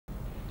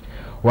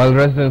While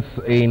residents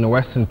in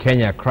Western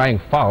Kenya are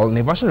crying foul,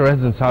 Naivasha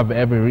residents have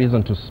every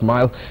reason to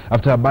smile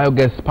after a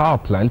biogas power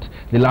plant,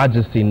 the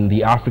largest in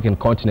the African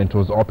continent,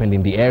 was opened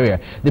in the area.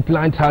 The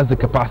plant has the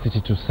capacity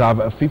to serve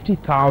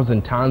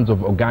 50,000 tons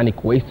of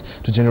organic waste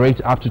to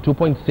generate up to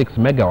 2.6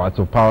 megawatts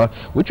of power,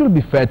 which will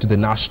be fed to the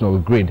national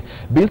grid.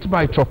 Built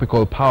by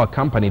Tropical Power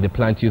Company, the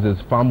plant uses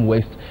farm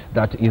waste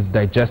that is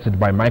digested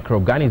by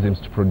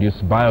microorganisms to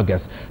produce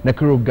biogas.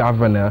 Nakuru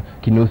Governor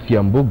Kinuthia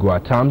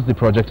Mbugua terms the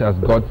project as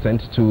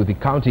godsend to the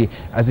county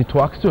as it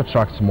works to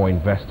attract more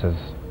investors.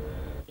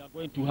 We are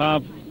going to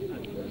have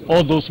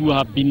all those who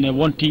have been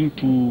wanting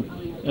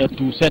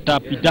to set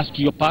up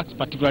industrial parks,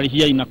 particularly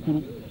here in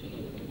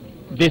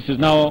Nakuru. This is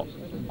now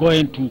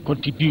going to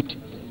contribute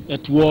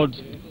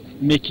towards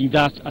making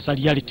that as a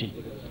reality.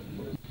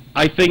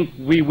 I think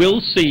we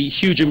will see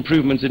huge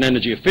improvements in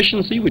energy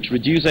efficiency, which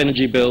reduce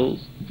energy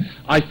bills.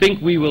 I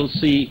think we will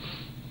see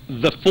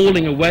the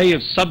falling away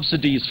of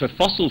subsidies for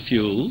fossil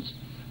fuels,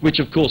 which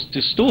of course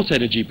distort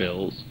energy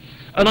bills.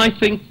 And I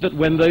think that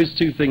when those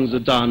two things are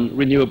done,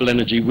 renewable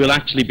energy will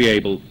actually be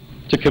able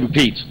to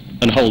compete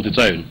and hold its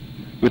own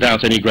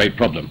without any great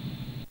problem.